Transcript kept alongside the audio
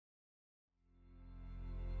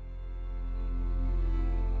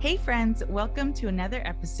Hey friends, welcome to another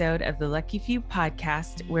episode of the Lucky Few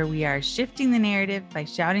podcast, where we are shifting the narrative by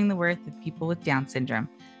shouting the worth of people with Down syndrome.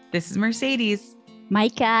 This is Mercedes,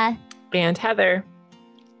 Micah, and Heather.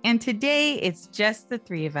 And today it's just the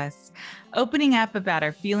three of us opening up about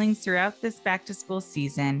our feelings throughout this back to school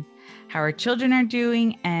season, how our children are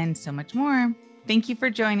doing, and so much more. Thank you for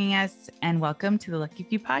joining us and welcome to the Lucky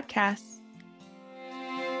Few podcast.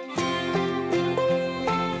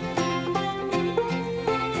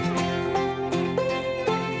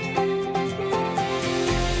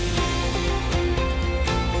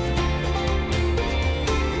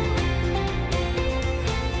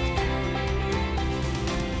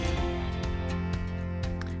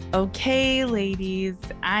 Okay, ladies,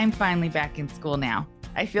 I'm finally back in school now.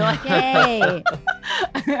 I feel like yay!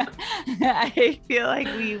 I feel like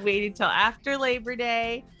we waited till after Labor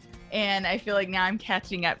Day, and I feel like now I'm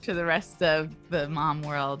catching up to the rest of the mom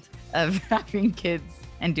world of having kids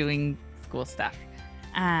and doing school stuff.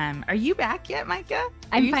 Are you back yet, Micah?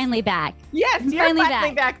 I'm finally back. Yes, you're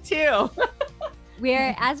finally back too.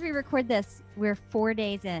 As we record this, we're 4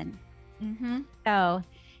 days in. Mm-hmm. So,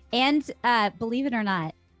 and believe it or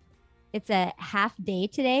not, it's a half day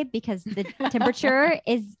today because the temperature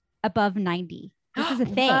is above 90. This is a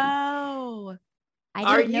thing. Oh,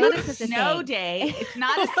 I didn't know this was a snow thing. day. It's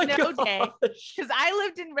not a snow day because I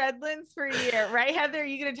lived in Redlands for a year, right, Heather? Are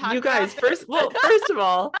you going to talk? You guys, about first of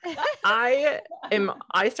all, I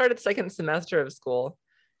started second semester of school.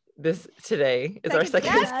 Today is our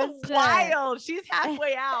second. That's wild. She's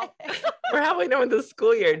halfway out. We're halfway done with the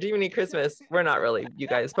school year. Jiminy Christmas. We're not really, you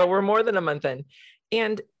guys, but we're more than a month in.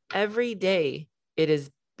 And every day it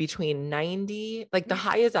is between 90, like the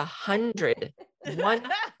high is 100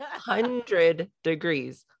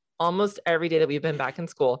 degrees almost every day that we've been back in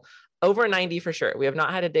school. Over 90 for sure. We have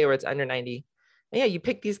not had a day where it's under 90. And yeah, you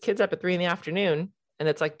pick these kids up at 3 p.m. and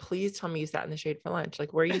it's like, please tell me you sat in the shade for lunch.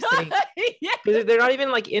 Like, where are you sitting? Yeah. They're not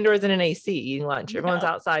even like indoors in an AC eating lunch. Everyone's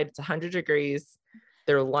outside. It's 100 degrees.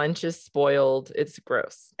 Their lunch is spoiled. It's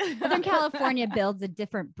gross. Southern California builds a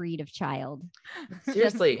different breed of child.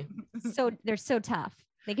 Seriously. So they're so tough.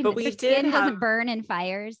 Their skin doesn't burn in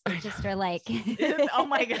fires. They just are like, oh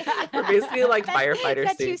my God. We're basically like firefighter Is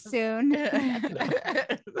that suits. too soon?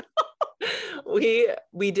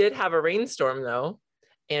 We did have a rainstorm though.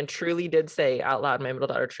 And Truly did say out loud, my middle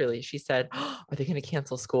daughter, Truly, she said, are they going to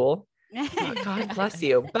cancel school? Oh, God bless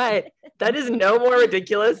you. But that is no more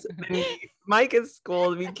ridiculous than Micah's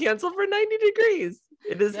school to be canceled for 90 degrees.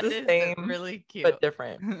 It is the same, really cute, but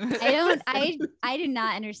different. I do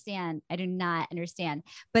not understand. I do not understand.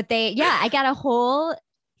 But I got a whole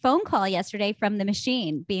phone call yesterday from the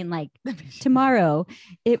machine being like, tomorrow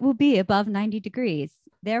it will be above 90 degrees.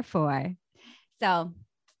 Therefore, so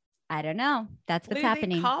I don't know. That's what's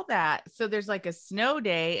happening. They call that? So there's like a snow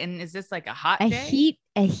day, and is this like a hot day?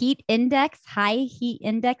 A heat index, high heat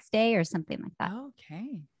index day or something like that.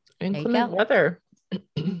 Okay. Inclement weather.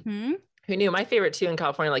 Mm-hmm. Who knew? My favorite too in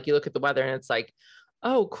California, like you look at the weather and it's like,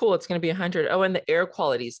 oh, cool. It's going to be 100. Oh, and the air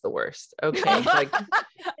quality is the worst. Okay. Like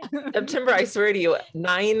September, I swear to you,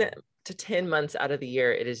 9 to 10 months out of the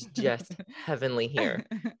year, it is just heavenly here.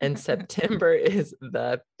 And September is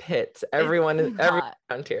the pits. Everyone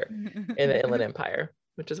around here in the Inland Empire,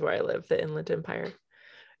 which is where I live, the Inland Empire.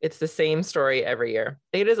 It's the same story every year.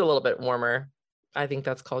 It is a little bit warmer. I think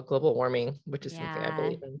that's called global warming, which is something I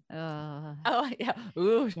believe in. Oh, yeah.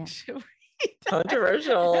 Ooh, yeah.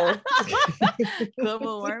 Controversial.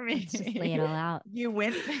 Global warming. Just lay it all out. You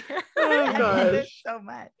went there. Oh, gosh. So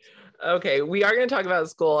much. Okay, we are going to talk about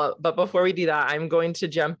school, but before we do that, I'm going to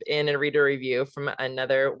jump in and read a review from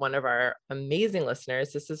another one of our amazing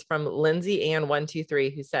listeners. This is from Lindsay Ann 123,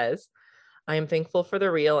 who says, I am thankful for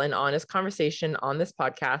the real and honest conversation on this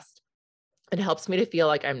podcast. It helps me to feel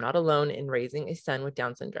like I'm not alone in raising a son with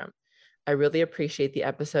Down syndrome. I really appreciate the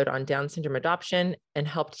episode on Down syndrome adoption and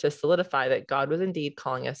helped to solidify that God was indeed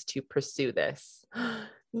calling us to pursue this.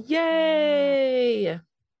 Yay!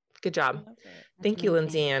 Good job. Thank you,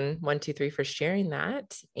 Lindsay Ann 123 for sharing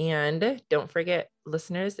that. And don't forget,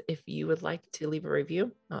 listeners, if you would like to leave a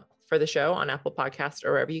review for the show on Apple Podcasts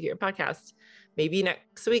or wherever you get your podcasts, maybe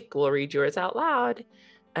next week we'll read yours out loud.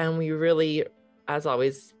 And we really, as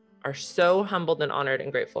always, are so humbled and honored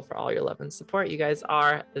and grateful for all your love and support. You guys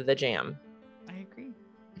are the jam. I agree.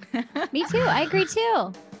 Me too. I agree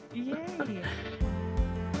too. Yay.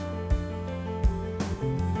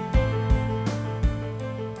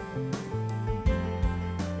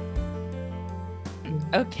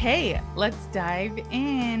 Okay, let's dive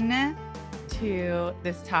in to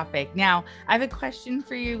this topic. Now, I have a question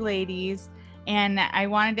for you ladies, And I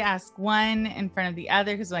wanted to ask one in front of the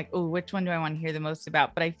other because like, oh, which one do I want to hear the most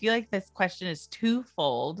about? But I feel like this question is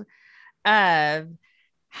twofold of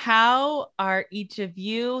how are each of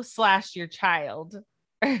you / your child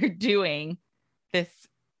are doing this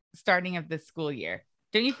starting of the school year?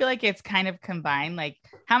 Don't you feel like it's kind of combined? Like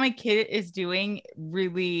how my kid is doing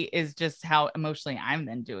really is just how emotionally I'm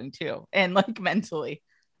then doing too. And like mentally.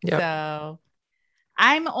 Yep. So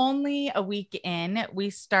I'm only a week in. We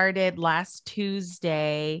started last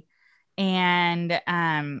Tuesday and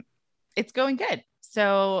it's going good.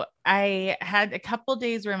 So I had a couple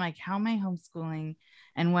days where I'm like, how am I homeschooling?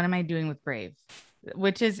 And what am I doing with Brave?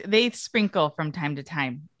 Which is they sprinkle from time to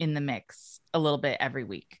time in the mix a little bit every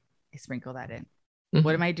week. I sprinkle that in. Mm-hmm.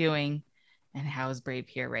 What am I doing? And how is Brave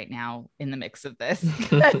here right now in the mix of this?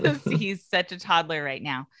 He's such a toddler right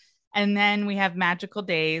now. And then we have magical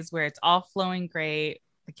days where it's all flowing great.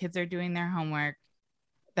 The kids are doing their homework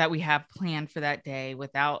that we have planned for that day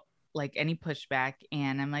without like any pushback.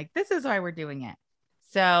 And I'm like, this is why we're doing it.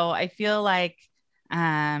 So I feel like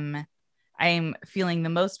I'm feeling the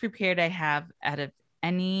most prepared I have out of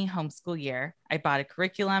any homeschool year. I bought a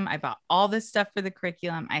curriculum. I bought all this stuff for the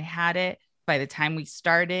curriculum. I had it by the time we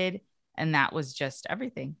started. And that was just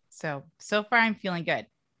everything. So far I'm feeling good.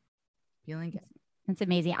 That's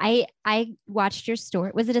amazing. I watched your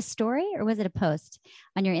story. Was it a story or was it a post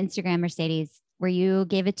on your Instagram, Mercedes, where you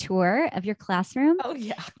gave a tour of your classroom? Oh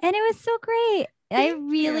yeah. And it was so great.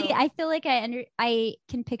 Thank you. I feel like I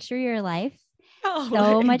can picture your life so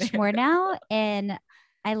so much more now. And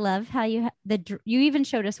I love how you even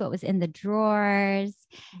showed us what was in the drawers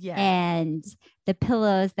and the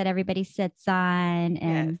pillows that everybody sits on.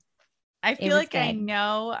 And I feel like I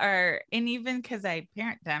know and even because I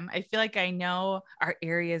parent them, I feel like I know our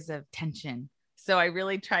areas of tension. So I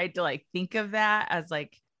really tried to like think of that as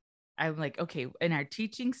like, I'm like, okay, in our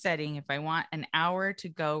teaching setting, if I want an hour to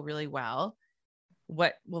go really well,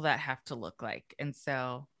 what will that have to look like? And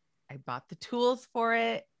so I bought the tools for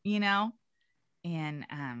it, and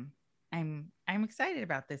I'm excited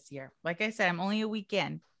about this year. Like I said, I'm only a week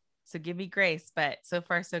in, so give me grace, but so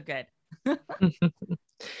far so good.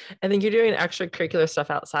 I think you're doing extracurricular stuff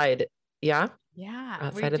outside. Yeah. Yeah.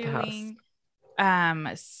 Outside of the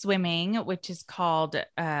house. Swimming, which is called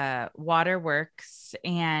Waterworks.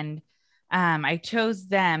 And I chose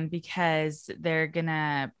them because they're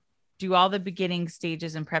gonna do all the beginning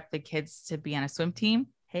stages and prep the kids to be on a swim team.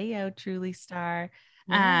 Hey yo, Truly Star.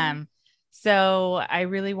 Yeah. So I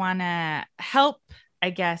really want to help,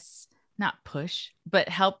 I guess, not push, but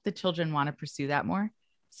help the children want to pursue that more,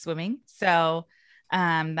 swimming. So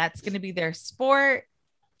that's going to be their sport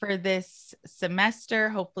for this semester,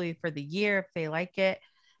 hopefully for the year if they like it.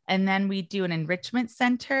 And then we do an enrichment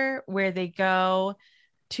center where they go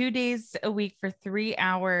 2 days a week for 3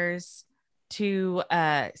 hours to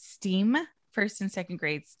STEAM, first and second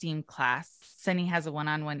grade STEAM class. Sunny has a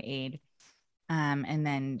one-on-one aid. And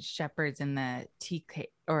then Shepherd's in the TK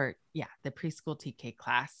the preschool TK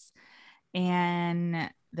class. And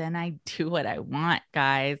then I do what I want,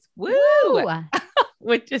 guys. Woo!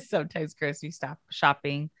 Which is sometimes grocery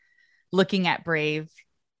shopping, looking at Brave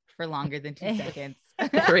for longer than 2 seconds.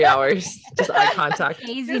 3 hours, just eye contact.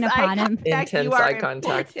 Gazing upon him. Intense eye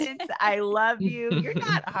contact. I love you. You're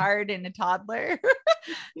not hard in a toddler.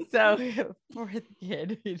 So for the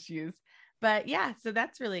kid issues. But yeah, so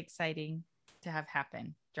that's really exciting to have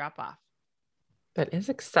happen. Drop off. That is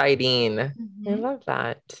exciting. Mm-hmm. I love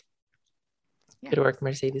that. Yeah. Good work,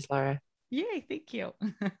 Mercedes Lara. Yay, thank you.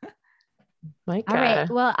 Micah. All right.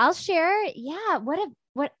 Well, I'll share. Yeah.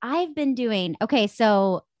 What I've been doing. Okay.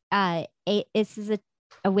 So this is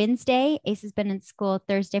a Wednesday. Ace has been in school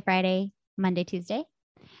Thursday, Friday, Monday, Tuesday.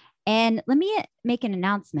 And let me make an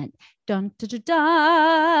announcement. Dun, da, da,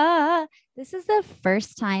 da. This is the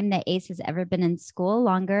first time that Ace has ever been in school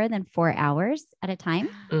longer than 4 hours at a time.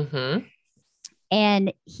 Mm-hmm.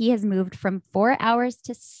 And he has moved from 4 hours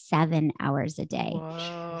to 7 hours a day.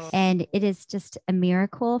 Whoa. And it is just a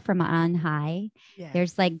miracle from on high. Yeah.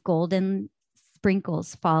 There's like golden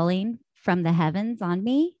sprinkles falling from the heavens on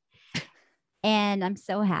me. And I'm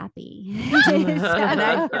so happy. And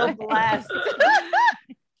I feel blessed.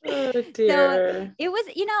 Oh dear. So it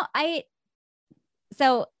was,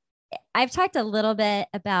 so I've talked a little bit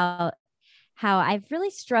about how I've really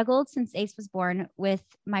struggled since Ace was born with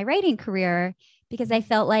my writing career, because I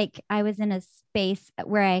felt like I was in a space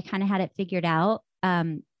where I kind of had it figured out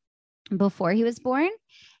before he was born.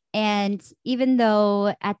 And even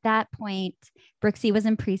though at that point, Brooksy was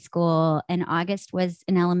in preschool and August was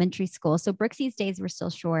in elementary school, so Brooksy's days were still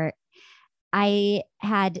short, I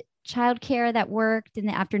had childcare that worked in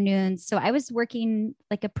the afternoons. So I was working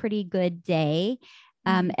like a pretty good day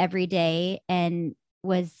every day, and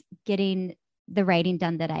was getting the writing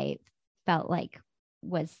done that I felt like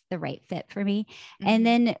was the right fit for me. And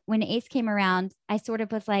then when Ace came around, I sort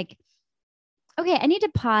of was like, okay, I need to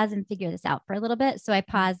pause and figure this out for a little bit. So I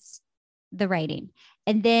paused the writing.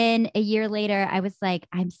 And then a year later, I was like,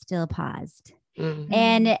 I'm still paused.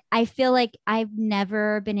 And I feel like I've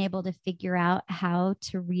never been able to figure out how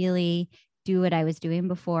to really do what I was doing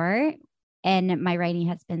before. And my writing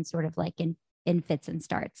has been sort of like in fits and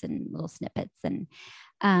starts and little snippets. And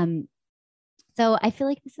so I feel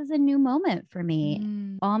like this is a new moment for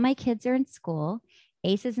me. All my kids are in school.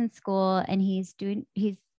 Ace is in school and he's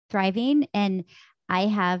thriving. And I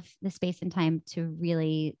have the space and time to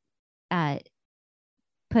really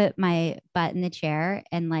put my butt in the chair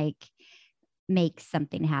and like make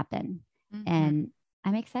something happen. And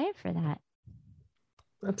I'm excited for that.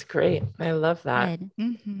 That's great. I love that.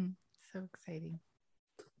 So exciting.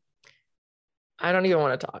 I don't even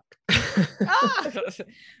want to talk.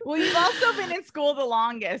 Well, you've also been in school the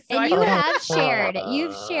longest. So and you have shared.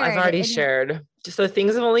 You've shared. I've already shared. So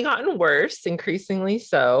things have only gotten worse, increasingly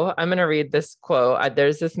so. I'm going to read this quote.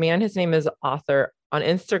 There's this man. His name is Author on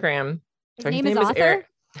Instagram. His name is Author?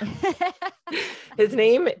 His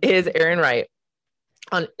name is Aaron Wright.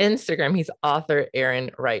 On Instagram, he's Author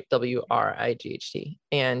Aaron Wright, WRIGHT.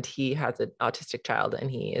 And he has an autistic child,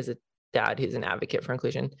 and he is a dad who's an advocate for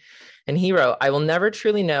inclusion. And he wrote, I will never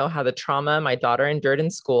truly know how the trauma my daughter endured in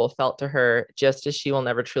school felt to her, just as she will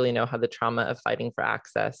never truly know how the trauma of fighting for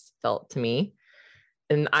access felt to me.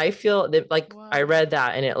 And I feel that like, wow. I read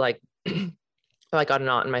that and it like, I got a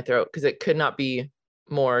knot in my throat because it could not be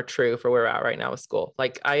more true for where we're at right now with school.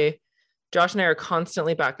 Like Josh and I are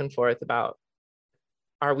constantly back and forth about,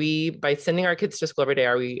 are we, by sending our kids to school every day,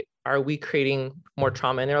 are we creating more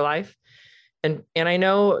trauma in their life? And I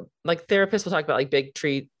know like therapists will talk about like big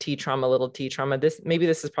T trauma, little T trauma. This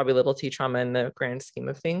is probably little T trauma in the grand scheme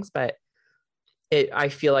of things, but I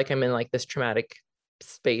feel like I'm in like this traumatic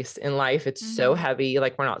space in life. It's so heavy.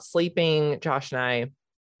 Like we're not sleeping. Josh and I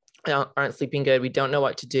aren't sleeping good. We don't know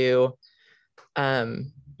what to do.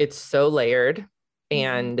 It's so layered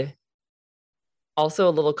and also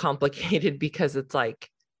a little complicated because it's like,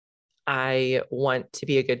 I want to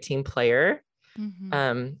be a good team player.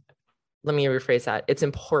 Let me rephrase that. It's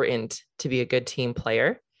important to be a good team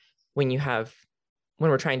player when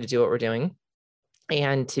we're trying to do what we're doing,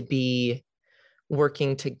 and to be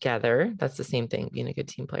working together. That's the same thing, being a good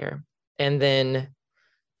team player. And then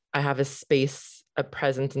I have a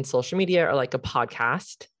presence in social media or like a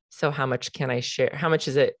podcast. So how much can I share? How much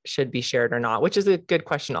should be shared or not? Which is a good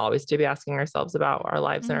question always to be asking ourselves about our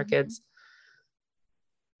lives and our kids.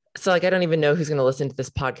 So like, I don't even know who's going to listen to this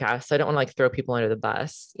podcast. So I don't want to like throw people under the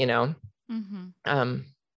bus, you know?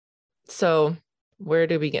 So where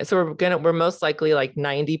do we get? So we're most likely like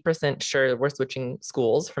 90% sure we're switching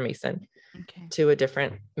schools for Mason to a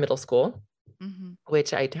different middle school,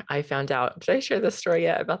 which I found out. Did I share this story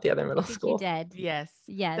yet about the other middle school? You did. Yes.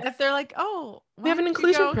 That they're like, oh, we have an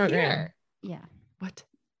inclusion program. Here? Yeah. What?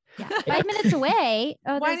 Yeah. 5 minutes away.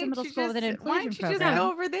 Oh, Why there's a middle school with an inclusion Why don't you program. just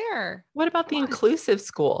go over there? What about the inclusive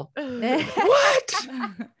school? What?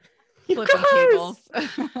 Flipping tables.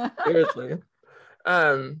 Seriously.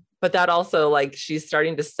 But that also like, she's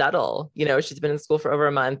starting to settle, you know, she's been in school for over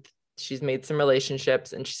a month. She's made some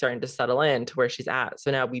relationships and she's starting to settle in to where she's at.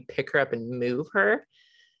 So now we pick her up and move her.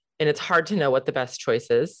 And it's hard to know what the best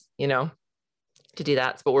choice is, you know, to do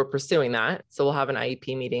that. But we're pursuing that. So we'll have an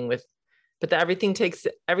IEP meeting but everything takes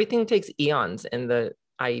eons in the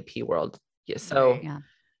IEP world. Yeah. So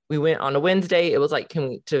we went on a Wednesday. It was like,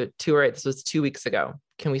 this was 2 weeks ago.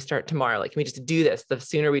 Can we start tomorrow? Like, can we just do this? The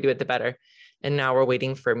sooner we do it, the better. And now we're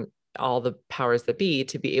waiting for all the powers that be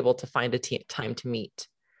to be able to find a time to meet.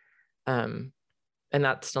 And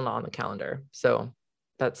that's still not on the calendar. So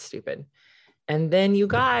that's stupid. And then you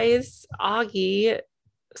guys, Augie.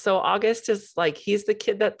 So August is like, he's the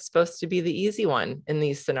kid that's supposed to be the easy one in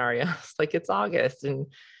these scenarios. Like it's August and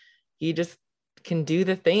he just can do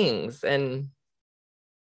the things. And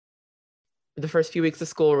the first few weeks of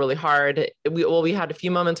school were really hard. We had a few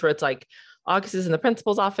moments where it's like August is in the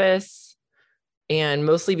principal's office, and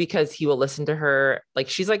mostly because he will listen to her. Like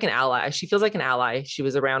she's like an ally. She feels like an ally. She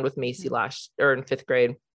was around with Macy in 5th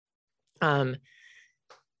grade. And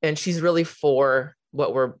she's really for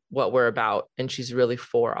what we're about. And she's really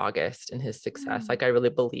for August and his success. Like I really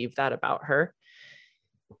believe that about her.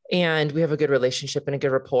 And we have a good relationship and a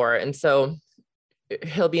good rapport. And so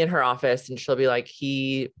he'll be in her office and she'll be like,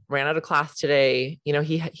 he ran out of class today. You know,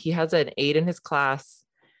 he has an 8 in his class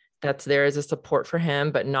that's there as a support for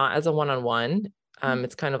him, but not as a one-on-one.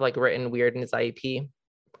 It's kind of like written weird in his IEP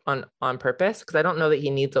on purpose, because I don't know that he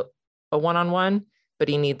needs a one-on-one, but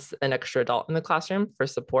he needs an extra adult in the classroom for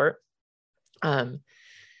support. And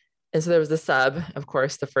so there was a sub, of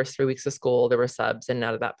course, the first 3 weeks of school, there were subs in and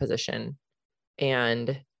out of that position.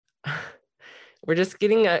 And we're just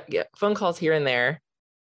getting phone calls here and there.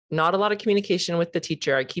 Not a lot of communication with the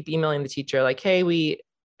teacher. I keep emailing the teacher like, hey, we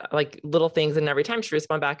like little things. And every time she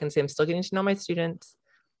respond back and say, I'm still getting to know my students.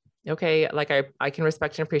 Okay. Like I can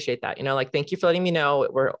respect and appreciate that, like, thank you for letting me know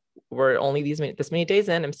we're only this many days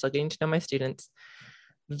in, I'm still getting to know my students.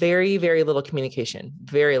 Very, very little communication,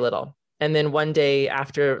 very little. And then one day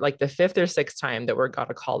after like the 5th or 6th time that we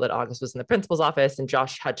got a call that August was in the principal's office and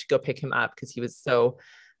Josh had to go pick him up because he was so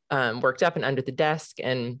worked up and under the desk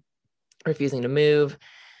and refusing to move.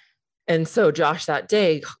 And so Josh that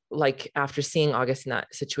day, like after seeing August in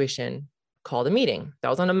that situation, called a meeting. That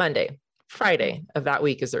was on a Monday. Friday of that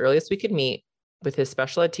week is the earliest we could meet with his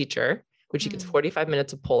special ed teacher, which he gets 45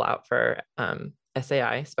 minutes of pull out for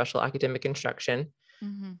SAI, special academic instruction,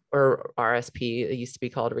 or RSP. It used to be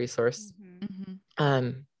called resource.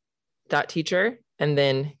 That teacher, and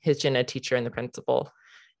then his gen ed teacher and the principal.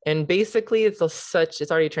 And basically it's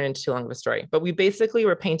already turned into too long of a story, but we basically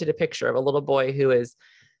were painted a picture of a little boy who is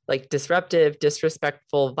like disruptive,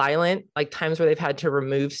 disrespectful, violent, like times where they've had to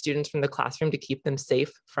remove students from the classroom to keep them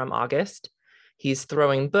safe from August. He's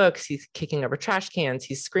throwing books, he's kicking over trash cans,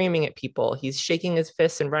 he's screaming at people, he's shaking his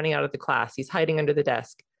fists and running out of the class, he's hiding under the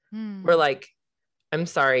desk. We're like, I'm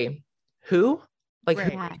sorry, who? Like,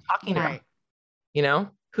 who are you talking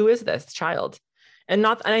about? Who is this child? And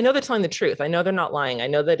I know they're telling the truth. I know they're not lying. I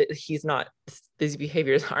know that these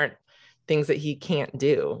behaviors aren't things that he can't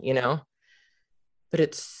do, but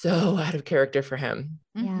it's so out of character for him.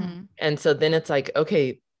 And so then it's like,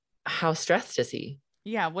 okay, how stressed is he?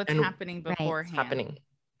 Yeah. What's happening beforehand? What's happening?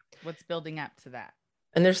 What's building up to that?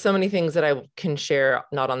 And there's so many things that I can share,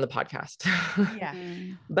 not on the podcast. Yeah.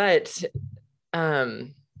 But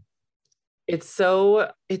it's so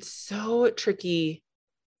tricky.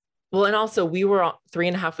 Well, and also we were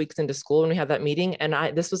 3.5 weeks into school when we had that meeting,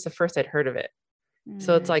 and this was the first I'd heard of it.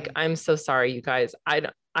 So it's like, I'm so sorry, you guys.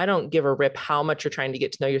 I don't give a rip how much you're trying to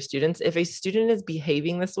get to know your students. If a student is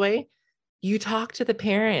behaving this way, you talk to the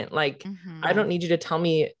parent. Like, I don't need you to tell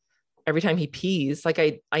me every time he pees. Like,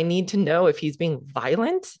 I need to know if he's being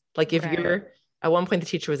violent. Like, if you're, at one point the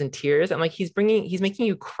teacher was in tears. I'm like, he's making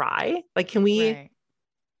you cry. Like, can we,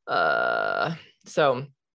 so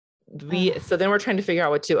then we're trying to figure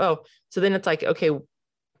out so then it's like, okay,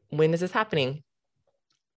 when is this happening?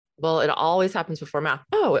 Well, it always happens before math.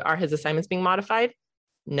 Oh, are his assignments being modified?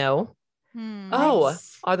 No.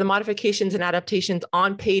 Are the modifications and adaptations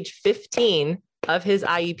on page 15 of his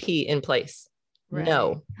IEP in place?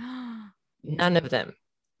 No, none of them.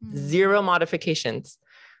 0 modifications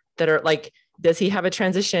that are like, does he have a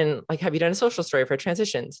transition? Like, have you done a social story for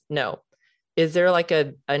transitions? No. Is there like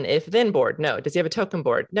an if then board? No. Does he have a token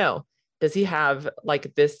board? No. Does he have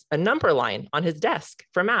like a number line on his desk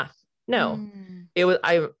for math? No.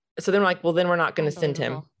 So then we're like, well, then we're not going to send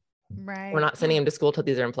him. Right. We're not sending him to school till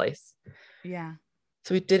these are in place. Yeah.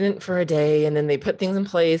 So we didn't for a day, and then they put things in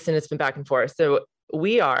place, and it's been back and forth. So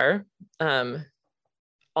we are,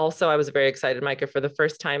 also, I was very excited, Micah, for the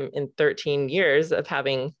first time in 13 years of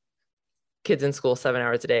having kids in school 7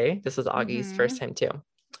 hours a day. This was Augie's first time too,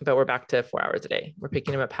 but we're back to 4 hours a day. We're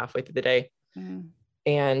picking him up halfway through the day.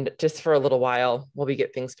 And just for a little while while we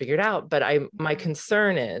get things figured out. But my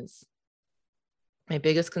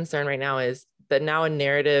biggest concern right now is that now a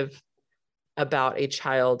narrative about a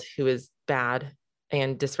child who is bad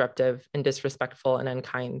and disruptive and disrespectful and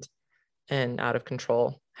unkind and out of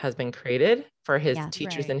control has been created for his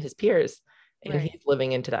teachers and his peers. And he's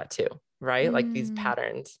living into that too, right? Like these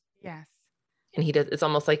patterns. Yes. And it's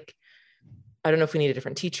almost like, I don't know if we need a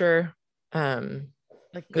different teacher.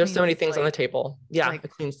 Like there's so many things on the table. Yeah. Like, a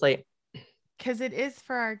clean slate. Because it is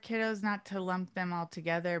for our kiddos, not to lump them all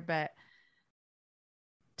together, but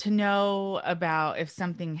to know about if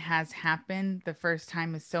something has happened the first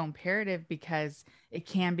time is so imperative, because it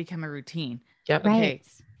can become a routine. Yep. Okay.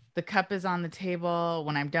 The cup is on the table.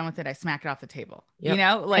 When I'm done with it, I smack it off the table.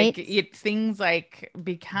 Yep. Things like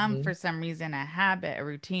become for some reason a habit, a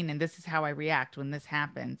routine. And this is how I react when this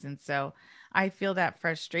happens. And so I feel that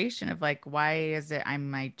frustration of like, why is it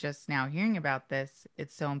am I just now hearing about this?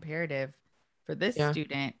 It's so imperative for this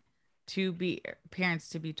student parents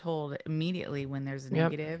to be told immediately when there's a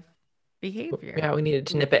negative behavior. Yeah, we needed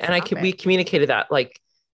to nip it. And we communicated that, like,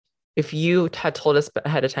 if you had told us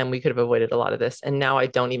ahead of time, we could have avoided a lot of this. And now I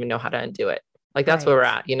don't even know how to undo it. Like, that's where we're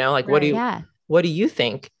at, like, what do you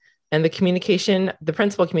think? And the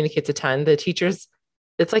principal communicates a ton. The teachers,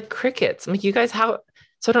 it's like crickets. I'm like, you guys, so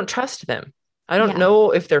I don't trust them. I don't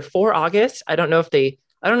know if they're for August. I don't know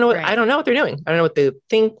I don't know what they're doing. I don't know what they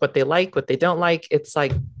think, what they like, what they don't like. It's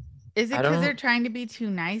like, is it because they're trying to be too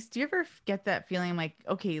nice? Do you ever get that feeling like,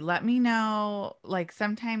 okay, let me know? Like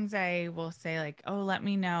sometimes I will say like, oh, let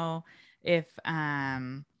me know if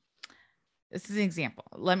this is an example.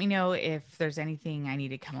 Let me know if there's anything I need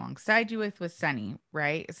to come alongside you with Sunny,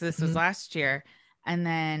 right? So this was last year. And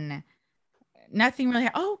then nothing really.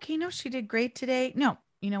 Oh, okay. No, she did great today. No,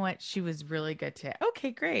 you know what? She was really good today.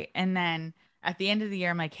 Okay, great. And then at the end of the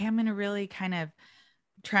year, I'm like, hey, I'm going to really kind of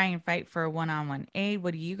try and fight for a one-on-one aid.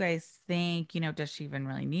 What do you guys think? Does she even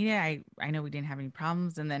really need it? I know we didn't have any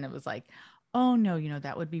problems. And then it was like, oh no,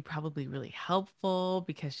 that would be probably really helpful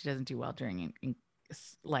because she doesn't do well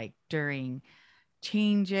during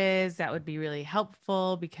changes. That would be really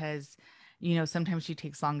helpful because sometimes she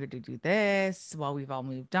takes longer to do this while we've all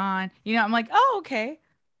moved on. I'm like, oh, okay.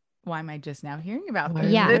 Why am I just now hearing about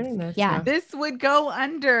this? This would go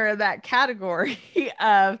under that category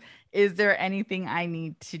of, is there anything I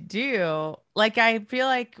need to do? Like, I feel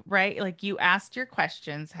like, right? Like you asked your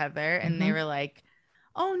questions, Heather, and they were like,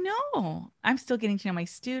 oh no, I'm still getting to know my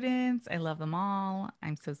students. I love them all.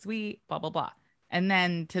 I'm so sweet, blah, blah, blah. And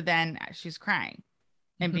then she's crying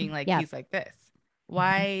and being like, he's like this.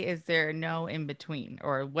 Why is there no in between?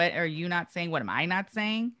 Or what are you not saying? What am I not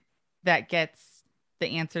saying that gets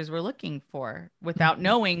the answers we're looking for without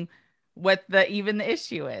knowing what even the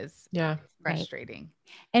issue is? Yeah. It's frustrating.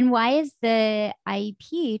 And why is the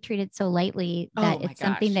IEP treated so lightly that it's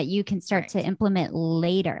something that you can start to implement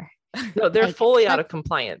later? No, they're fully out of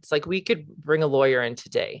compliance. Like we could bring a lawyer in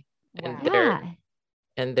today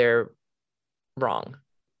and they're wrong.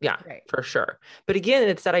 Yeah, for sure. But again,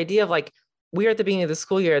 it's that idea of like, we are at the beginning of the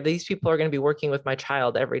school year. These people are going to be working with my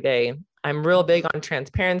child every day. I'm real big on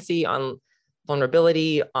transparency, on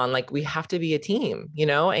vulnerability, on like, we have to be a team,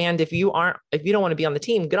 and if you don't want to be on the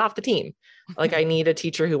team, get off the team. Like I need a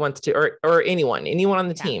teacher who wants to, or anyone on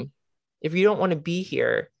the team. If you don't want to be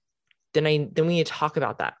here, then we need to talk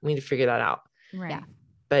about that. We need to figure that out. Right. Yeah.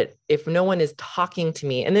 But if no one is talking to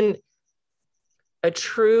me, and then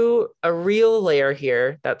a real layer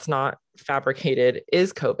here that's not fabricated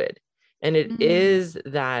is COVID. And it is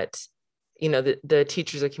that, the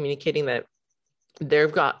teachers are communicating that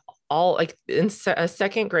they've got all, like a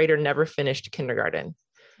second grader never finished kindergarten.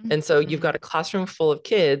 And so you've got a classroom full of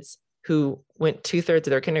kids who went 2/3 of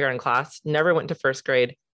their kindergarten class, never went to first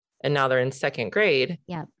grade, and now they're in second grade.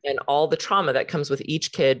 Yeah. And all the trauma that comes with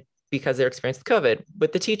each kid because they're experienced with COVID,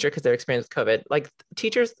 with the teacher because they're experienced with COVID. Like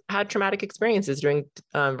teachers had traumatic experiences doing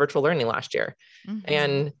virtual learning last year.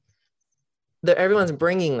 And everyone's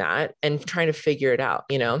bringing that and trying to figure it out,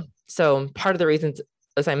 So part of the reasons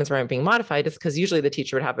assignments weren't being modified is because usually the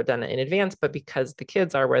teacher would have it done in advance, but because the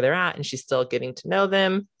kids are where they're at and she's still getting to know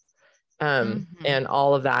them and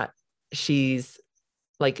all of that, she's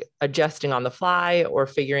like adjusting on the fly or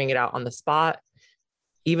figuring it out on the spot,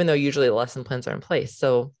 even though usually the lesson plans are in place.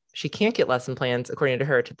 So she can't get lesson plans, according to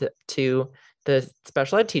her, to the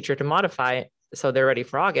special ed teacher to modify it so they're ready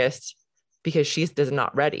for August because she's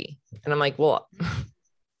not ready. And I'm like, well,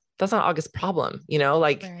 that's not August's problem,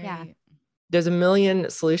 there's a million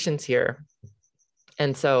solutions here.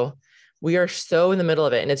 And so we are so in the middle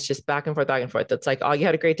of it. And it's just back and forth, back and forth. It's like, oh, you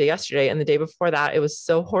had a great day yesterday. And the day before that, it was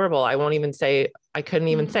so horrible. I couldn't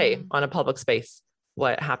even say on a public space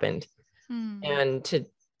what happened. And to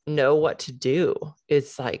know what to do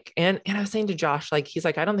is like, and I was saying to Josh, like, he's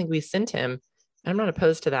like, I don't think we sent him. I'm not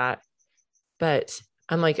opposed to that. But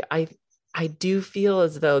I'm like, I do feel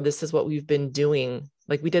as though this is what we've been doing.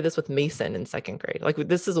 Like we did this with Mason in second grade. Like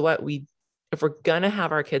this is what if we're going to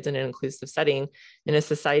have our kids in an inclusive setting in a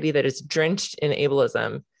society that is drenched in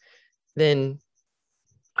ableism, then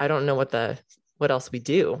I don't know what else we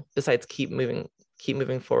do besides keep moving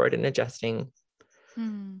forward and adjusting.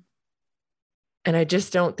 And I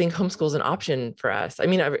just don't think homeschool is an option for us. I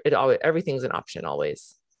mean, everything's an option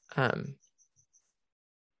always.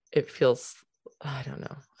 It feels, I don't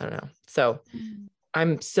know. So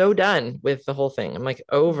I'm so done with the whole thing. I'm like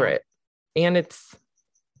over it. And it's,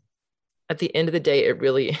 at the end of the day, it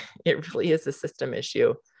really is a system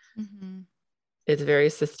issue. It's very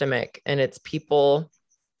systemic, and it's people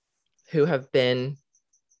who have been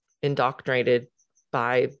indoctrinated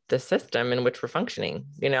by the system in which we're functioning,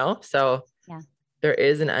 So there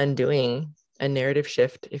is an undoing, a narrative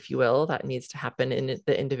shift, if you will, that needs to happen in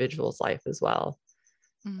the individual's life as well,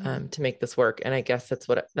 to make this work. And I guess that's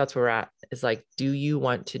where we're at, is like, do you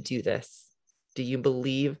want to do this? Do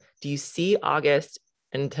you see August,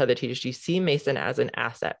 and to other teachers, do you see Mason as an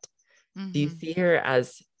asset? Do you see her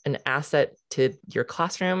as an asset to your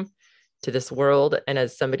classroom, to this world, and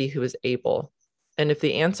as somebody who is able? And if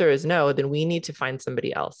the answer is no, then we need to find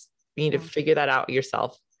somebody else. You need to figure that out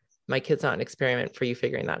yourself. My kid's not an experiment for you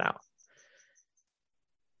figuring that out.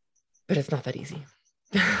 But it's not that easy.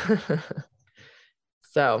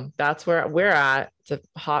 So that's where we're at. It's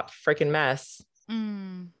a hot freaking mess.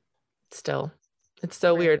 Still, it's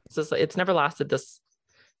so weird. It's just, it's never lasted this.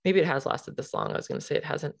 Maybe it has lasted this long. I was going to say it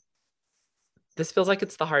hasn't. This feels like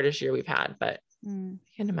it's the hardest year we've had, but I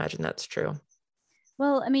can't imagine that's true.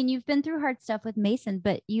 Well, I mean, you've been through hard stuff with Mason,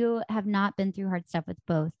 but you have not been through hard stuff with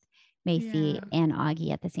both Macy and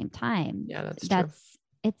Augie at the same time. Yeah, that's true.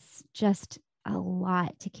 It's just a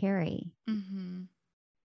lot to carry.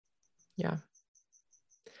 Yeah.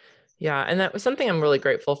 Yeah. And that was something I'm really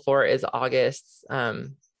grateful for is August's,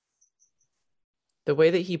 the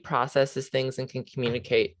way that he processes things and can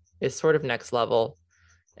communicate is sort of next level.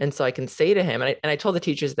 And so I can say to him, and I told the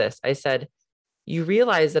teachers this, I said, you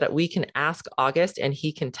realize that we can ask August and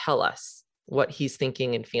he can tell us what he's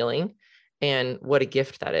thinking and feeling and what a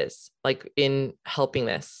gift that is, like in helping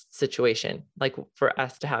this situation, like for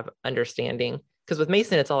us to have understanding. Because with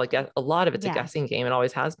Mason, it's all a lot of it's a guessing game. It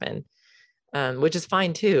always has been, which is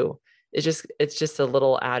fine too. It's just a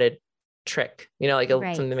little added trick, like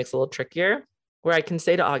something that makes it a little trickier, where I can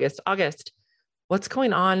say to August, what's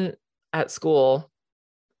going on at school?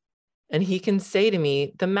 And he can say to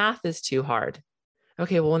me, the math is too hard.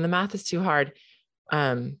 Okay, well, when the math is too hard,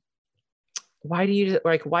 why did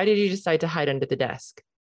you decide to hide under the desk?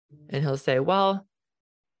 And he'll say, well,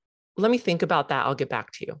 let me think about that. I'll get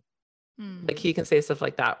back to you. Like he can say stuff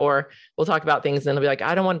like that, or we'll talk about things and he'll be like,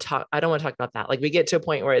 I don't want to talk about that. Like we get to a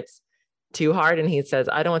point where it's too hard. And he says,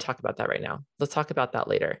 I don't want to talk about that right now. Let's talk about that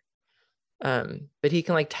later. But he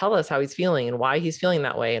can tell us how he's feeling and why he's feeling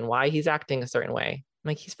that way and why he's acting a certain way.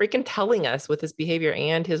 Like he's freaking telling us with his behavior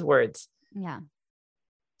and his words. Yeah.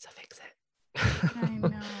 So fix it. I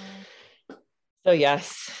know. So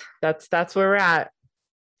yes, that's where we're at.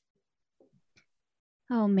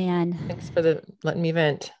 Oh man. Thanks for letting me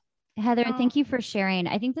vent. Heather, thank you for sharing.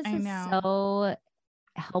 I think this is so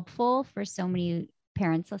helpful for so many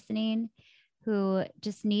parents listening who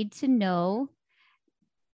just need to know,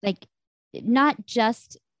 like, not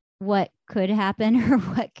just what could happen or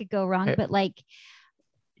what could go wrong, but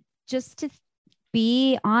just to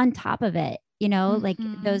be on top of it, like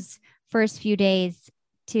those first few days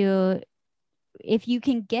if you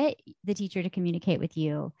can get the teacher to communicate with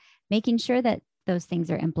you, making sure that those things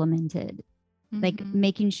are implemented, like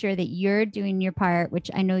making sure that you're doing your part, which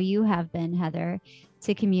I know you have been, Heather,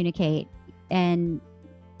 to communicate, and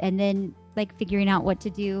then figuring out what to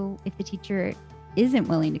do if the teacher isn't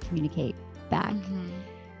willing to communicate back.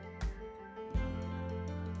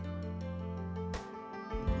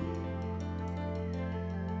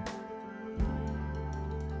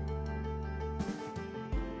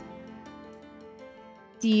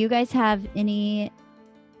 Do you guys have any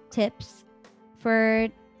tips for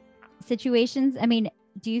situations? I mean,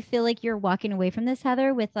 do you feel like you're walking away from this,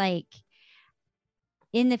 Heather, with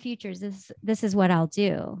in the future, this is what I'll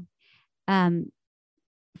do?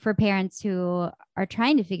 For parents who are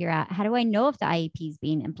trying to figure out, how do I know if the IEP is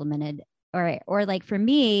being implemented? Or for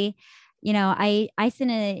me, I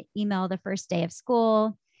sent an email the first day of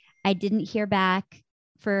school. I didn't hear back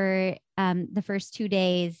for the first 2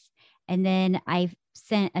 days. And then I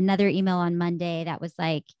sent another email on Monday that was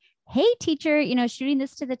like, hey teacher, shooting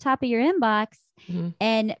this to the top of your inbox.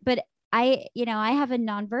 But I have a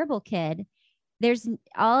nonverbal kid.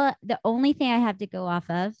 The only thing I have to go off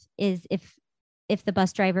of is if the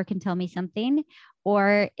bus driver can tell me something,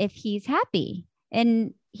 or if he's happy,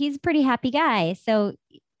 and he's a pretty happy guy. So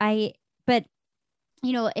but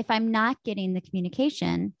if I'm not getting the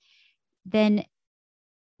communication, then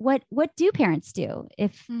what do parents do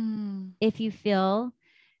if you feel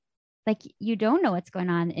like you don't know what's going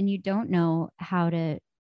on and you don't know how to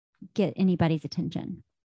get anybody's attention?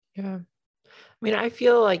 Yeah. I mean, I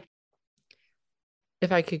feel like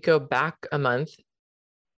if I could go back a month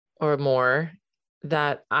or more,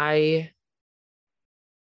 that I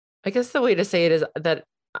guess the way to say it is that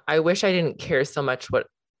I wish I didn't care so much what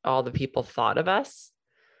all the people thought of us,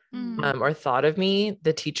 or thought of me,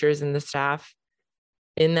 the teachers and the staff,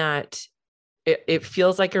 in that it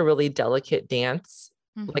feels like a really delicate dance.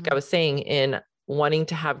 Like I was saying, in wanting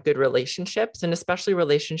to have good relationships, and especially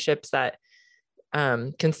relationships that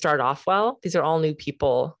can start off well. These are all new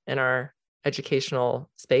people in our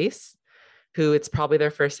educational space who it's probably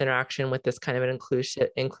their first interaction with this kind of an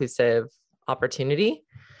inclusive opportunity.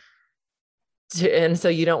 And so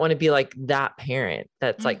you don't want to be like that parent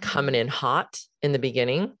that's like coming in hot in the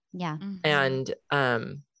beginning. Yeah. And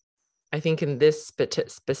I think in this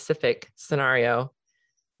specific scenario,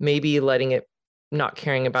 maybe not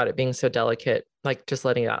caring about it being so delicate, like just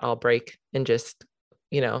letting that all break and just,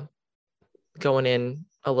 going in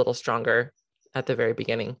a little stronger at the very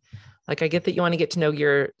beginning. Like, I get that you want to get to know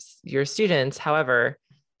your students. However,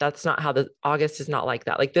 that's not how August is not like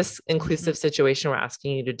that. Like, this inclusive situation we're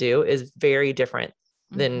asking you to do is very different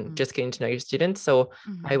than just getting to know your students. So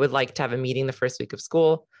I would like to have a meeting the first week of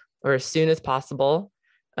school or as soon as possible.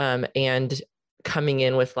 And coming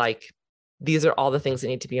in with like, these are all the things that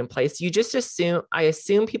need to be in place. You just I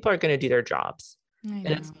assume people are going to do their jobs, and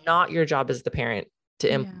it's not your job as the parent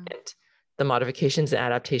to implement the modifications and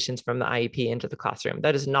adaptations from the IEP into the classroom.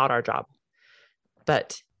 That is not our job.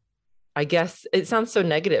 But I guess it sounds so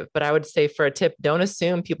negative, but I would say for a tip, don't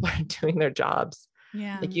assume people are doing their jobs.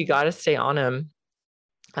 Yeah. Like, you got to stay on them.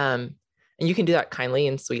 And you can do that kindly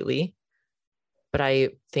and sweetly. But I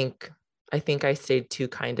think I stayed too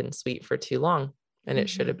kind and sweet for too long. And it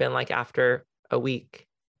should have been like after a week,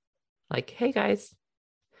 like, hey guys,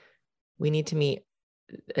 we need to meet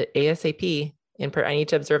ASAP. I need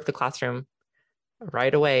to observe the classroom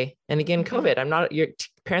right away. And again, COVID, your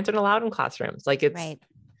parents aren't allowed in classrooms. Like, it's, right.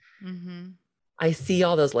 I see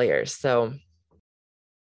all those layers. So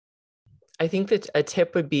I think that a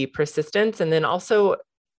tip would be persistence, and then also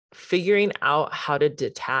figuring out how to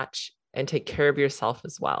detach and take care of yourself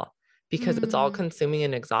as well, because it's all consuming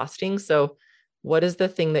and exhausting. So what is the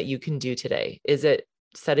thing that you can do today? Is it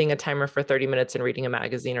setting a timer for 30 minutes and reading a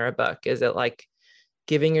magazine or a book? Is it like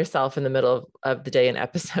giving yourself in the middle of the day an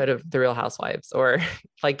episode of The Real Housewives, or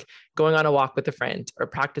like going on a walk with a friend, or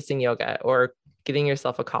practicing yoga, or getting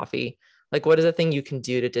yourself a coffee? Like, what is the thing you can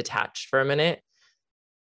do to detach for a minute?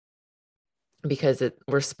 Because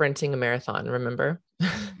we're sprinting a marathon, remember?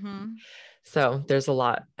 So there's a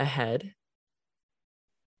lot ahead.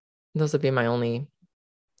 Those would be my only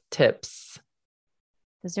tips.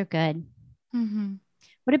 Those are good.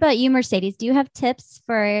 What about you, Mercedes? Do you have tips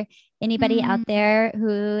for anybody out there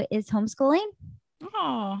who is homeschooling?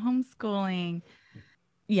 Oh, homeschooling.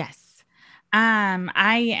 Yes.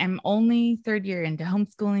 I am only third year into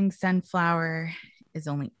homeschooling. Sunflower is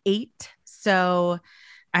only 8. So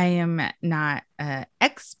I am not an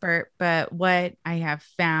expert, but what I have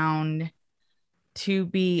found to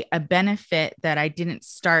be a benefit that I didn't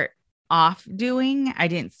start off doing, I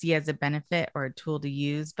didn't see as a benefit or a tool to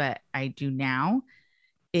use, but I do now,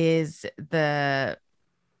 is the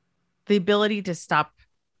ability to stop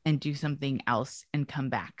and do something else and come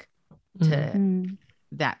back to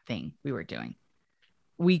that thing we were doing.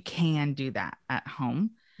 We can do that at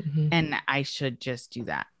home, and I should just do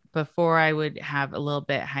that. Before, I would have a little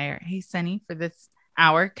bit higher, hey, Sunny, for this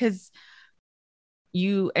hour, because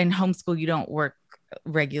you in homeschool, you don't work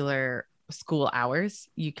regular school hours.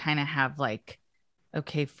 You kind of have like,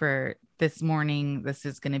 okay, for this morning, this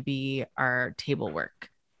is going to be our table work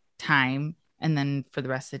time. And then for the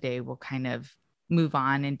rest of the day, we'll kind of move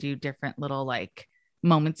on and do different little like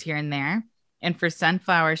moments here and there. And for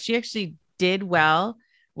Sunflower, she actually did well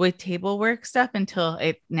with table work stuff until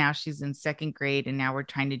now she's in 2nd grade. And now we're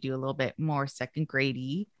trying to do a little bit more 2nd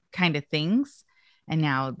grade-y kind of things. And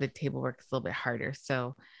now the table work is a little bit harder.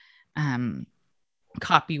 So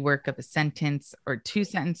copy work of a sentence or 2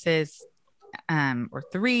 sentences or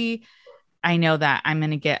 3. I know that I'm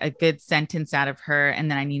going to get a good sentence out of her, and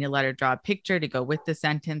then I need to let her draw a picture to go with the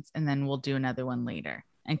sentence, and then we'll do another one later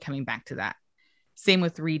and coming back to that. Same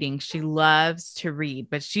with reading. She loves to read,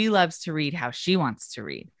 but she loves to read how she wants to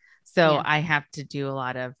read. So I have to do a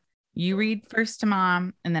lot of, you read first to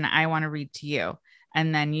mom, and then I want to read to you.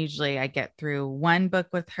 And then usually I get through one book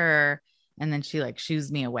with her, and then she like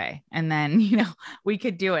shoos me away, and then, we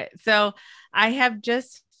could do it. So I have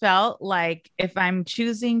just felt like if I'm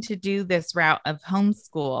choosing to do this route of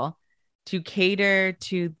homeschool to cater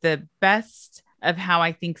to the best of how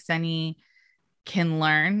I think Sunny can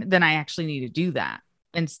learn, then I actually need to do that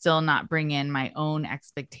and still not bring in my own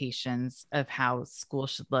expectations of how school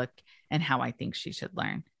should look and how I think she should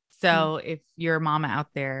learn. So if you're a mama out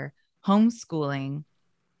there homeschooling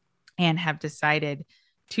and have decided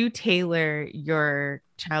to tailor your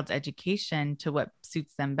child's education to what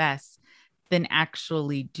suits them best, then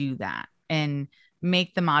actually do that and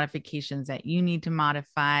make the modifications that you need to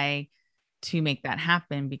modify to make that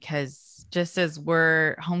happen. Because just as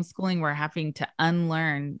we're homeschooling, we're having to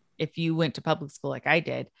unlearn. If you went to public school like I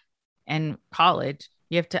did and college,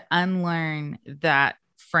 you have to unlearn that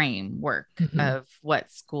framework of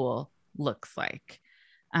what school looks like.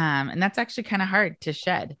 And that's actually kind of hard to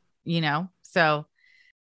shed, so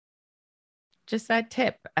just that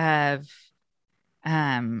tip of,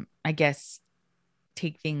 I guess,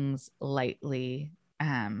 take things lightly,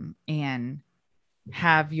 and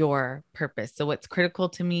have your purpose. So what's critical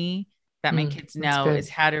to me that my kids know is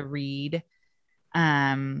how to read,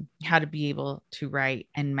 how to be able to write,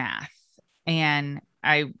 and math. And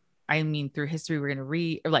I mean, through history, we're going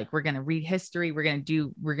to read history. We're going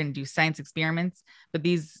to do science experiments, but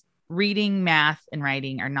these reading, math, and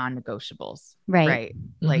writing are non-negotiables. Right.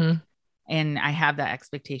 Like, and I have that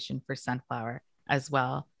expectation for Sunflower as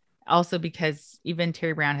well. Also, because even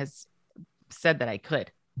Terry Brown has said that I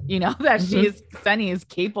could, that Sunny is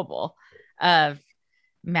capable of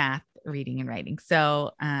math, reading, and writing.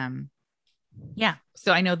 So, yeah.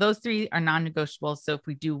 So I know those three are non-negotiable. So if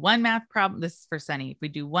we do one math problem, this is for Sunny. If we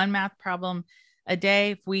do one math problem a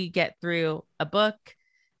day, if we get through a book,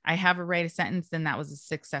 I have her write a sentence, then that was a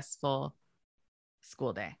successful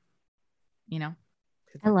school day.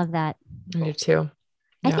 I love that. I do too.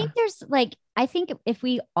 Yeah. I think if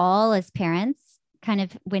we all as parents kind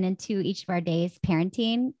of went into each of our days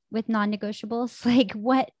parenting with non-negotiables, like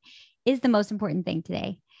what is the most important thing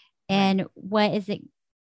today? And what is it?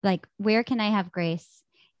 Like, where can I have grace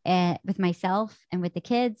with myself and with the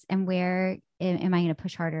kids? And where am I going to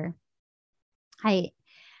push harder?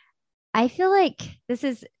 I feel like this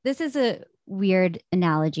is a weird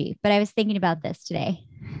analogy, but I was thinking about this today.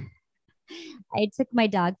 I took my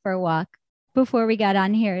dog for a walk before we got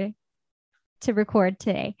on here to record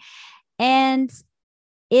today. And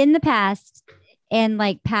in the past, and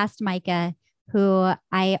like past Micah, who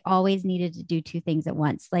I always needed to do two things at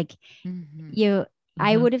once. Like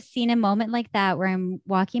I would have seen a moment like that where I'm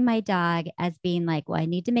walking my dog as being like, well, I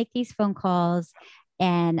need to make these phone calls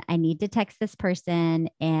and I need to text this person,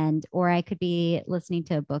 or I could be listening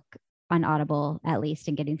to a book on Audible at least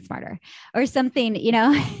and getting smarter or something,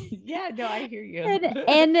 Yeah, no, I hear you.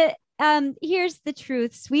 and here's the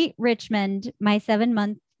truth. Sweet Richmond, my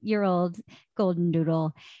 7-month-old golden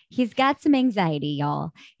doodle, he's got some anxiety,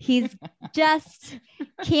 y'all. He's just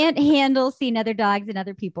can't handle seeing other dogs and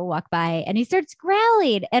other people walk by, and he starts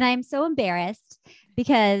growling, and I'm so embarrassed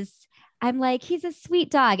because I'm like, he's a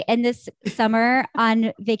sweet dog. And this summer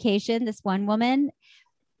on vacation, this one woman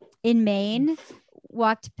in Maine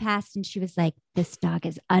walked past and she was like, this dog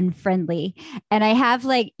is unfriendly. And I have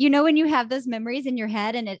when you have those memories in your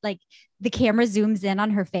head and it like the camera zooms in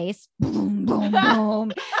on her face, boom, boom,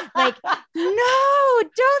 boom. Like, no,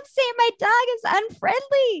 don't say my dog is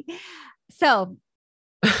unfriendly. So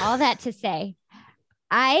all that to say,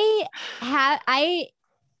 I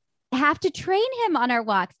have to train him on our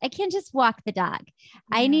walks. I can't just walk the dog. Yeah.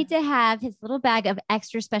 I need to have his little bag of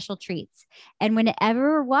extra special treats. And whenever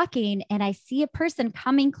we're walking and I see a person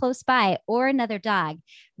coming close by or another dog,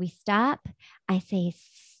 we stop. I say,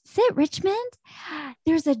 sit, Richmond,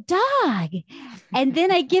 there's a dog. And then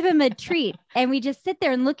I give him a treat and we just sit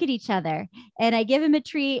there and look at each other and I give him a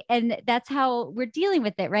treat and that's how we're dealing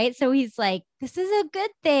with it. Right. So he's like, this is a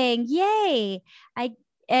good thing. Yay.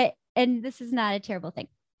 And this is not a terrible thing.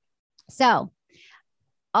 So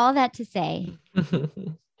all that to say,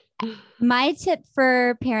 my tip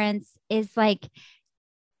for parents is like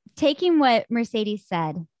taking what Mercedes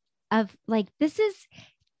said of like, this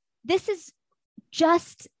is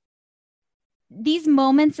just these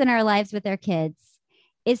moments in our lives with our kids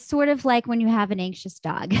is sort of like when you have an anxious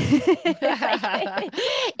dog.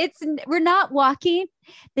 We're not walking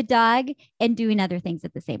the dog and doing other things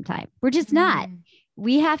at the same time. We're just not.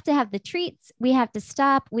 We have to have the treats. We have to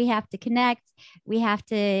stop. We have to connect. We have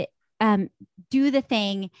to do the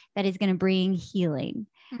thing that is going to bring healing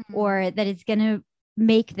or that is going to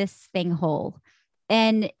make this thing whole.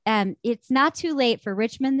 And it's not too late for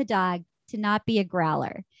Richmond the dog to not be a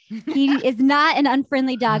growler. He is not an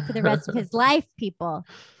unfriendly dog for the rest of his life, people.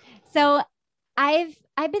 So I've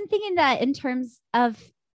been thinking that in terms of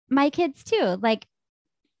my kids too. Like,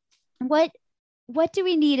 what do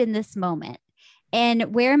we need in this moment?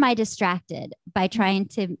 And where am I distracted by trying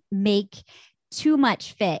to make too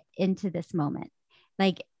much fit into this moment?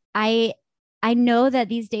 Like I know that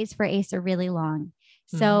these days for Ace are really long.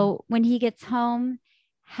 So when he gets home,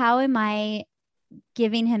 how am I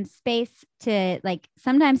giving him space to like,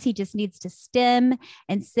 sometimes he just needs to stim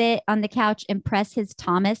and sit on the couch and press his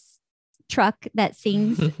Thomas truck that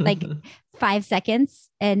sings like 5 seconds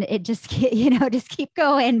and it just, just keep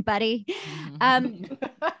going, buddy.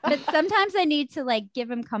 But sometimes I need to like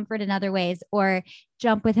give him comfort in other ways or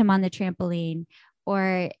jump with him on the trampoline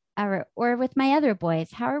or with my other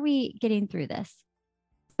boys. How are we getting through this?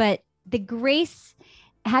 But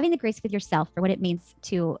having the grace with yourself for what it means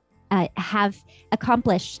to have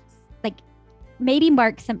accomplished, like maybe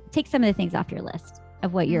take some of the things off your list.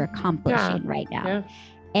 of what you're accomplishing right now. Yeah.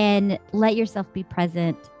 And let yourself be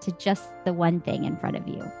present to just the one thing in front of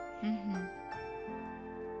you. Mm-hmm.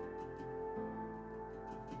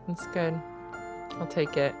 That's good. I'll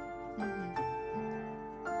take it. Mm-hmm.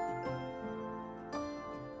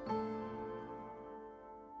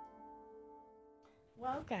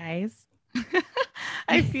 Well, guys,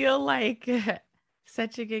 I feel like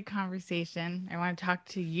such a good conversation. I want to talk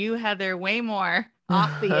to you, Heather, way more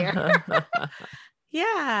off the air. Yeah,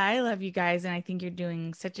 I love you guys. And I think you're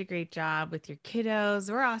doing such a great job with your kiddos.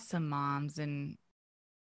 We're awesome moms. And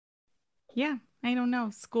yeah, I don't know.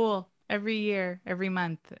 School every year, every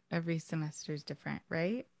month, every semester is different,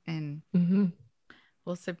 right? And Mm-hmm.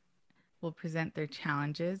 we'll present their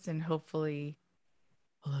challenges and hopefully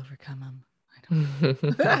we'll overcome them. I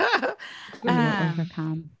don't know. We will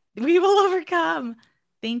overcome. We will overcome.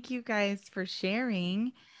 Thank you guys for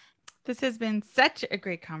sharing. This has been such a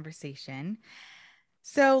great conversation.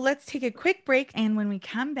 So let's take a quick break. And when we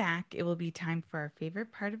come back, it will be time for our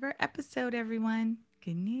favorite part of our episode, everyone.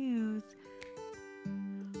 Good news.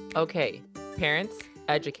 Okay, parents,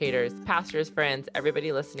 educators, pastors, friends,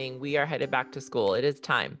 everybody listening, we are headed back to school. It is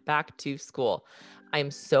time, back to school. I'm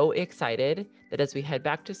so excited that as we head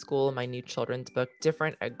back to school, my new children's book,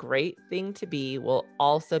 Different, A Great Thing to Be, will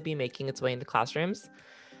also be making its way into classrooms.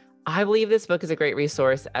 I believe this book is a great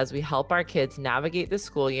resource as we help our kids navigate the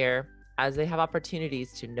school year, as they have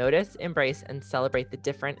opportunities to notice, embrace, and celebrate the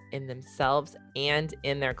different in themselves and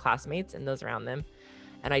in their classmates and those around them.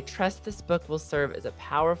 And I trust this book will serve as a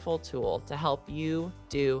powerful tool to help you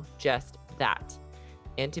do just that.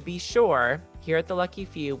 And to be sure, here at The Lucky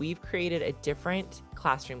Few, we've created a different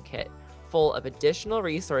classroom kit full of additional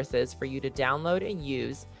resources for you to download and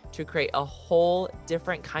use to create a whole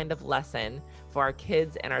different kind of lesson for our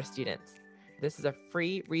kids and our students. This is a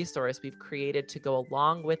free resource we've created to go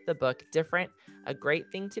along with the book, Different, A Great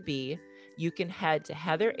Thing to Be. You can head to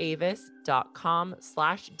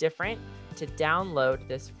heatheravis.com/different to download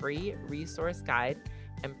this free resource guide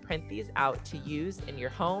and print these out to use in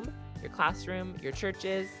your home, your classroom, your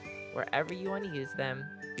churches, wherever you want to use them.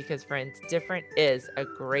 Because friends, different is a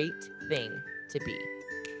great thing to be.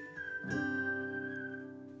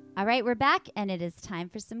 All right, we're back, and it is time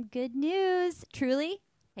for some good news. Truly,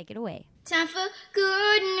 take it away. Time for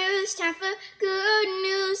good news, time for good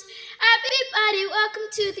news. Everybody, welcome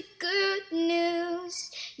to the good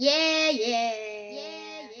news. Yeah, yeah,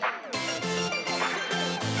 yeah, yeah.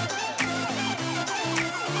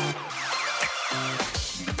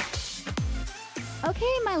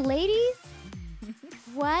 Okay, my ladies,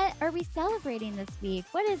 what are we celebrating this week?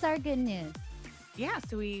 What is our good news? Yeah,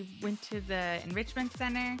 so we went to the enrichment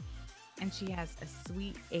center and she has a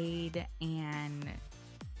sweet aid, and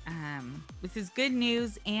this is good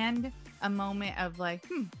news and a moment of like,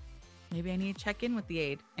 maybe I need to check in with the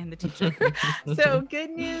aide and the teacher. So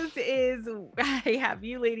good news is I have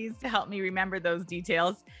you ladies to help me remember those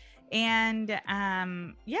details. And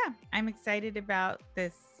yeah, I'm excited about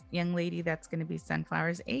this young lady that's going to be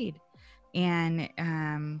Sunflower's aide. And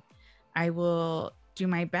I will do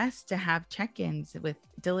my best to have check-ins with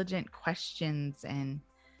diligent questions and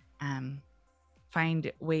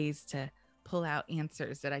find ways to pull out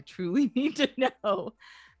answers that I truly need to know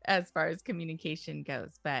as far as communication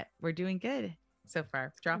goes. But we're doing good so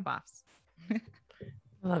far. Drop-offs.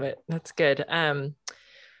 Love it. That's good.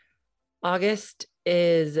 August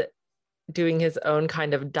is doing his own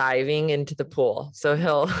kind of diving into the pool. So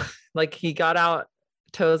he'll he got out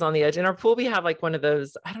toes on the edge. In our pool, we have like one of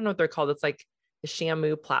those, I don't know what they're called. It's like the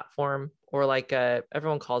Shamu platform, or like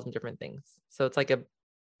everyone calls them different things. So it's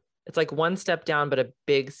like one step down, but a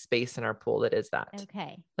big space in our pool that is that.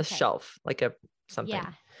 Okay. A shelf, like a something.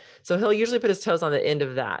 Yeah. So he'll usually put his toes on the end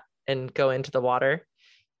of that and go into the water,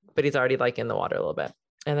 but he's already like in the water a little bit.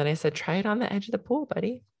 And then I said, try it on the edge of the pool,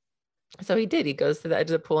 buddy. So he did. He goes to the edge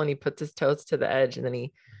of the pool and he puts his toes to the edge, and then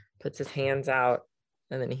he puts his hands out,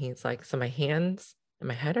 and then he's like, so my hands and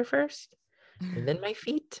my head are first and then my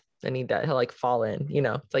feet. And he'll like fall in,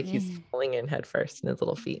 it's like he's falling in head first and his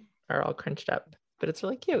little feet are all crunched up, but it's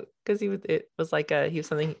really cute because it was like he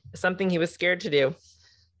was something he was scared to do.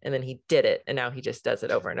 And then he did it. And now he just does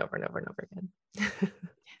it over and over and over and over again.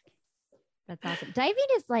 That's awesome. Diving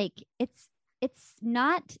is like, it's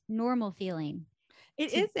not normal feeling.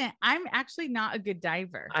 It isn't. I'm actually not a good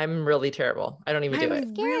diver. I'm really terrible. I don't even do it.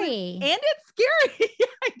 Scary. And it's scary.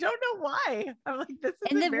 I don't know why. I'm like, this is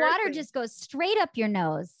And the water just goes straight up your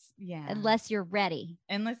nose. Yeah. Unless you're ready.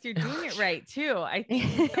 Unless you're doing it right too. I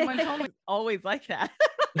think someone told me it's always like that.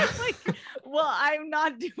 Like, well, I'm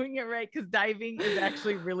not doing it right because diving is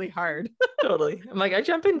actually really hard. Totally. I'm like, I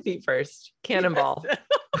jump in feet first. Cannonball.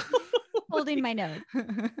 holding my nose.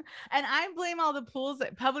 And I blame all the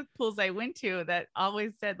public pools I went to that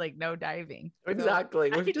always said like no diving.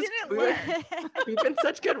 Exactly. So We've been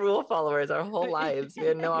such good rule followers our whole lives. We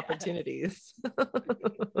had no opportunities.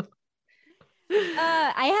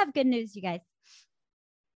 I have good news, you guys.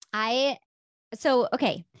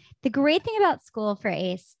 Okay. The great thing about school for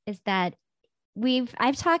Ace is that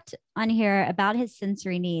I've talked on here about his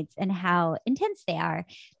sensory needs and how intense they are.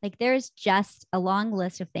 Like there's just a long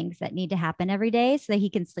list of things that need to happen every day so that he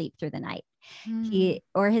can sleep through the night.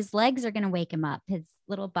 His legs are going to wake him up. His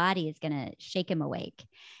little body is going to shake him awake.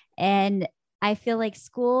 And I feel like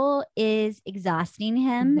school is exhausting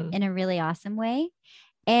him in a really awesome way.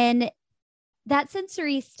 And that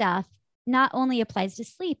sensory stuff not only applies to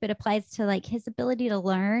sleep, it applies to like his ability to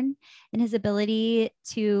learn and his ability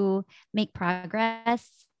to make progress.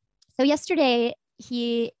 So yesterday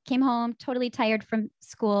he came home totally tired from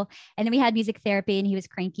school, and then we had music therapy and he was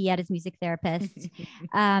cranky at his music therapist.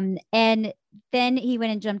 And then he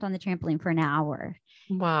went and jumped on the trampoline for an hour.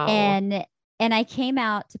 Wow. And I came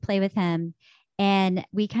out to play with him. And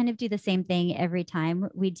we kind of do the same thing every time.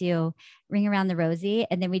 We do Ring Around the Rosie,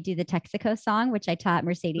 and then we do the Texaco song, which I taught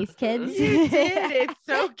Mercedes kids. You did. It's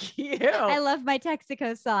so cute. I love my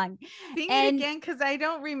Texaco song. Sing it again, because I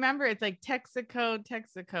don't remember. It's like Texaco,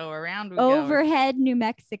 around we Overhead, New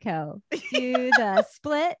Mexico. Do the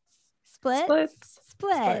splits.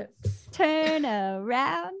 Turn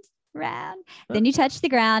around, round. Then you touch the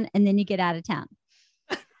ground, and then you get out of town.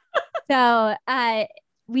 So,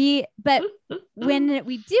 but when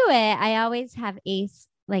we do it, I always have Ace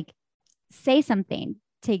like say something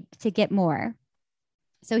to get more.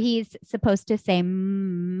 So he's supposed to say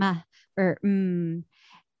or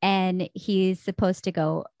and he's supposed to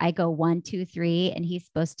go. I go 1, 2, 3, and he's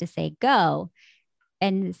supposed to say go.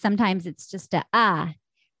 And sometimes it's just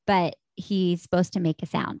but he's supposed to make a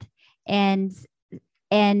sound. And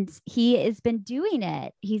he has been doing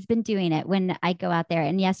it. He's been doing it when I go out there.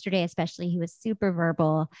 And yesterday, especially, he was super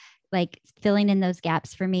verbal, like filling in those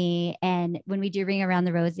gaps for me. And when we do Ring Around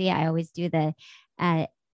the Rosie, I always do the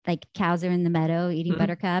like cows are in the meadow eating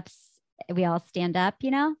buttercups. We all stand up,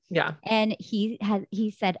 Yeah. And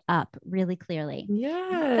he said up really clearly.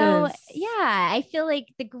 Yes. So yeah, I feel like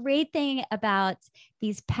the great thing about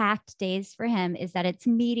these packed days for him is that it's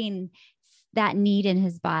meeting that need in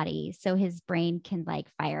his body, so his brain can like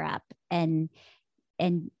fire up and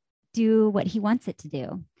do what he wants it to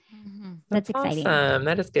do. That's exciting. Awesome.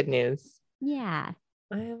 That is good news. Yeah.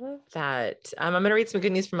 I love that. I'm going to read some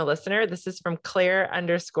good news from a listener. This is from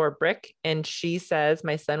Claire_Brick. And she says,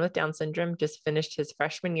 my son with Down syndrome just finished his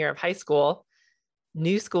freshman year of high school.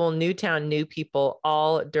 New school, new town, new people,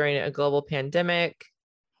 all during a global pandemic.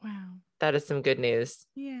 Wow. That is some good news.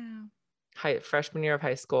 Yeah. Freshman year of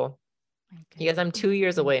high school. You guys, I'm 2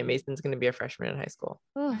 years away and Mason's going to be a freshman in high school.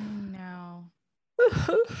 I know.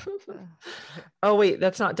 Oh, wait,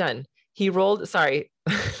 that's not done. He rolled. Sorry.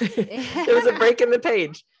 There was a break in the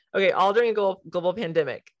page. Okay. All during a global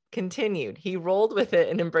pandemic. Continued. He rolled with it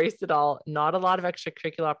and embraced it all. Not a lot of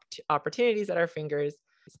extracurricular opportunities at our fingers,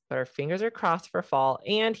 but our fingers are crossed for fall.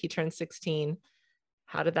 And he turned 16.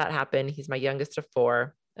 How did that happen? He's my youngest of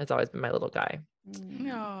 4. That's always been my little guy.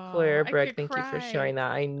 No, Claire Brick, thank you for sharing that.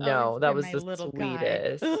 I know that was the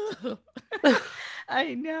sweetest.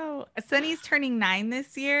 I know. Sunny's turning 9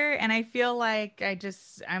 this year, and I feel like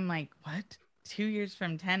I'm like, what? 2 years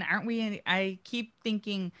from 10? Aren't we? I keep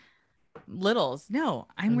thinking littles. No,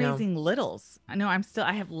 I'm raising littles. No, I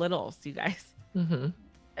have littles, you guys. And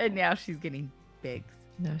now she's getting bigs.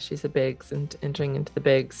 No, she's a bigs and entering into the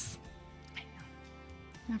bigs. I know.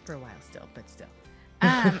 Not for a while still, but still.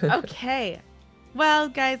 Okay. Well,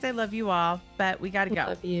 guys, I love you all, but we got to go.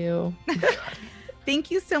 Love you.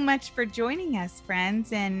 Thank you so much for joining us,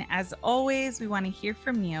 friends. And as always, we want to hear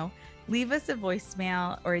from you. Leave us a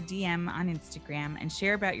voicemail or a DM on Instagram and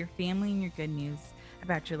share about your family and your good news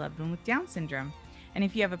about your loved one with Down syndrome. And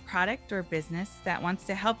if you have a product or business that wants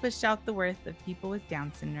to help us shout the worth of people with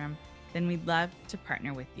Down syndrome, then we'd love to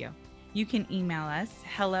partner with you. You can email us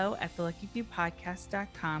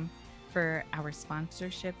hello@theluckyfewpodcast.com for our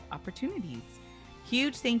sponsorship opportunities.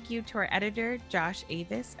 Huge thank you to our editor, Josh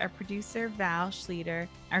Avis, our producer, Val Schleter,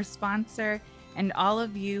 our sponsor, and all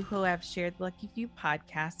of you who have shared the Lucky Few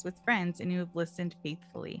podcasts with friends and who have listened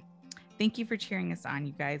faithfully. Thank you for cheering us on,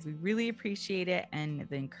 you guys. We really appreciate it, and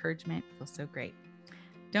the encouragement feels so great.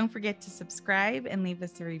 Don't forget to subscribe and leave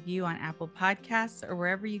us a review on Apple Podcasts or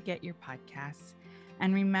wherever you get your podcasts.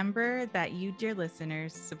 And remember that you, dear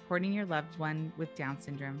listeners, supporting your loved one with Down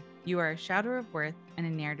syndrome, you are a shouter of worth and a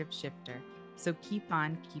narrative shifter. So keep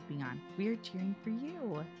on keeping on. We are cheering for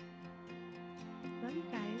you. Love you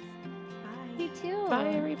guys. Bye. you too. Bye,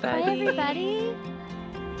 everybody. Bye, everybody.